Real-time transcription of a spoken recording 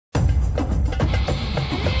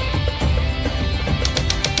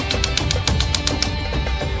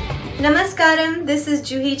Namaskaram, this is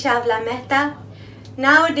Juhi Chawla Mehta.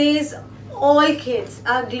 Nowadays, all kids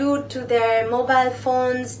are glued to their mobile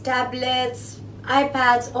phones, tablets,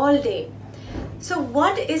 iPads all day. So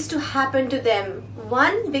what is to happen to them?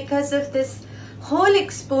 One, because of this whole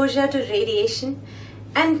exposure to radiation,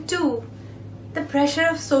 and two, the pressure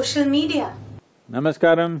of social media.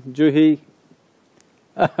 Namaskaram, Juhi.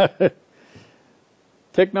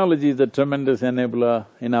 Technology is a tremendous enabler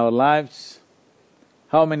in our lives.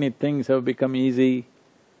 How many things have become easy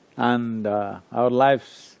and our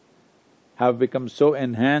lives have become so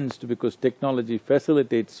enhanced because technology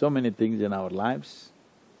facilitates so many things in our lives.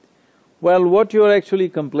 Well, what you're actually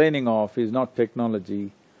complaining of is not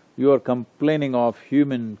technology, you are complaining of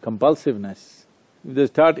human compulsiveness. If they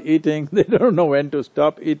start eating, they don't know when to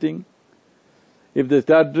stop eating. If they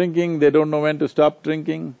start drinking, they don't know when to stop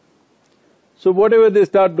drinking. So whatever they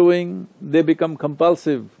start doing, they become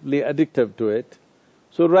compulsively addictive to it.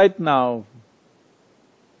 So right now,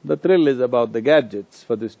 the thrill is about the gadgets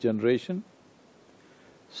for this generation.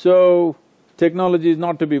 So, technology is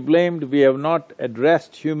not to be blamed, we have not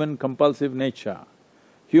addressed human compulsive nature.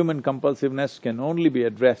 Human compulsiveness can only be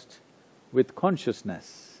addressed with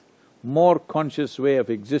consciousness, more conscious way of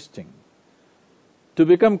existing. To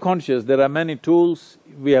become conscious, there are many tools.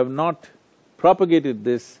 We have not propagated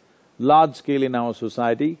this large scale in our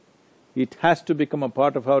society. It has to become a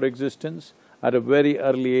part of our existence. At a very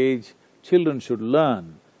early age, children should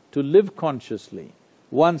learn to live consciously.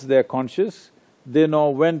 Once they're conscious, they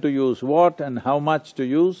know when to use what and how much to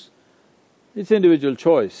use. It's individual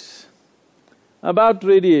choice. About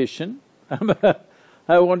radiation,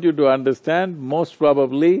 I want you to understand, most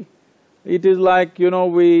probably, it is like,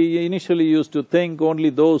 we initially used to think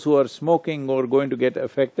only those who are smoking were going to get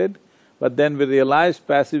affected, but then we realized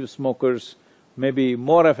passive smokers may be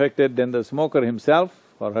more affected than the smoker himself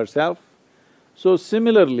or herself. So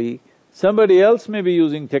similarly, somebody else may be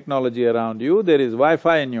using technology around you, there is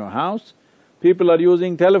Wi-Fi in your house, people are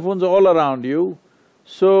using telephones all around you,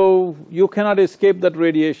 so you cannot escape that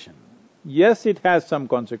radiation. Yes, it has some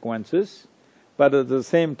consequences, but at the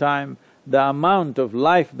same time, the amount of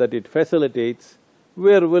life that it facilitates,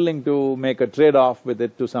 we're willing to make a trade-off with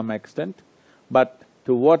it to some extent, but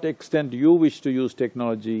to what extent you wish to use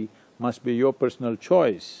technology must be your personal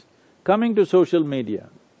choice. Coming to social media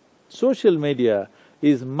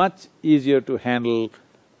is much easier to handle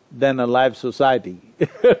than a live society.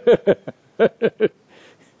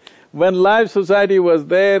 When live society was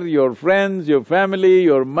there, your friends, your family,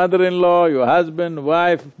 your mother-in-law, your husband,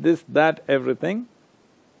 wife, this, that, everything,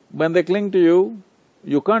 when they cling to you,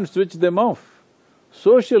 you can't switch them off.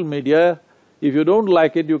 Social media, if you don't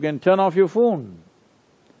like it, you can turn off your phone.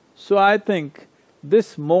 So I think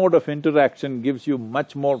this mode of interaction gives you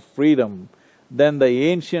much more freedom than the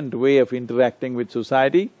ancient way of interacting with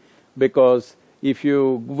society, because if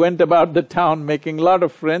you went about the town making a lot of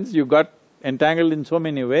friends, you got entangled in so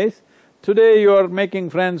many ways. Today you are making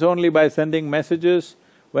friends only by sending messages.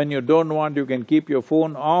 When you don't want, you can keep your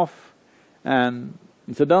phone off, and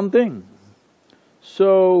it's a done thing.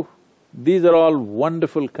 So, these are all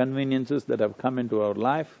wonderful conveniences that have come into our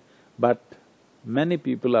life, but many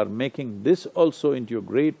people are making this also into a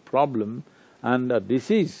great problem and a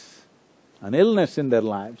disease, an illness in their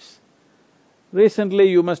lives. Recently,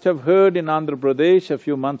 you must have heard in Andhra Pradesh a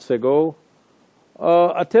few months ago,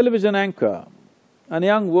 a television anchor, a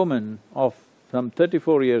young woman of some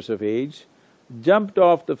 34 years of age, jumped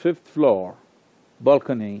off the 5th floor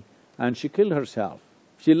balcony and she killed herself.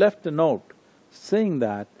 She left a note saying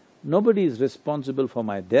that, "Nobody is responsible for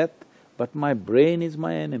my death, but my brain is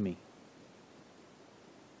my enemy."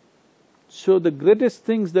 So the greatest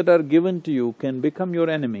things that are given to you can become your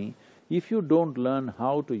enemy if you don't learn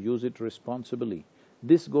how to use it responsibly.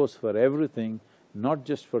 This goes for everything, not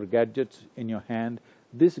just for gadgets in your hand.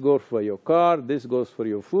 This goes for your car, this goes for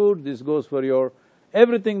your food, this goes for your…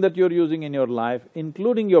 everything that you're using in your life,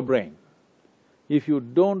 including your brain. If you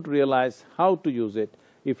don't realize how to use it,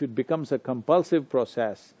 if it becomes a compulsive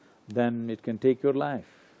process, then it can take your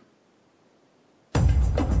life.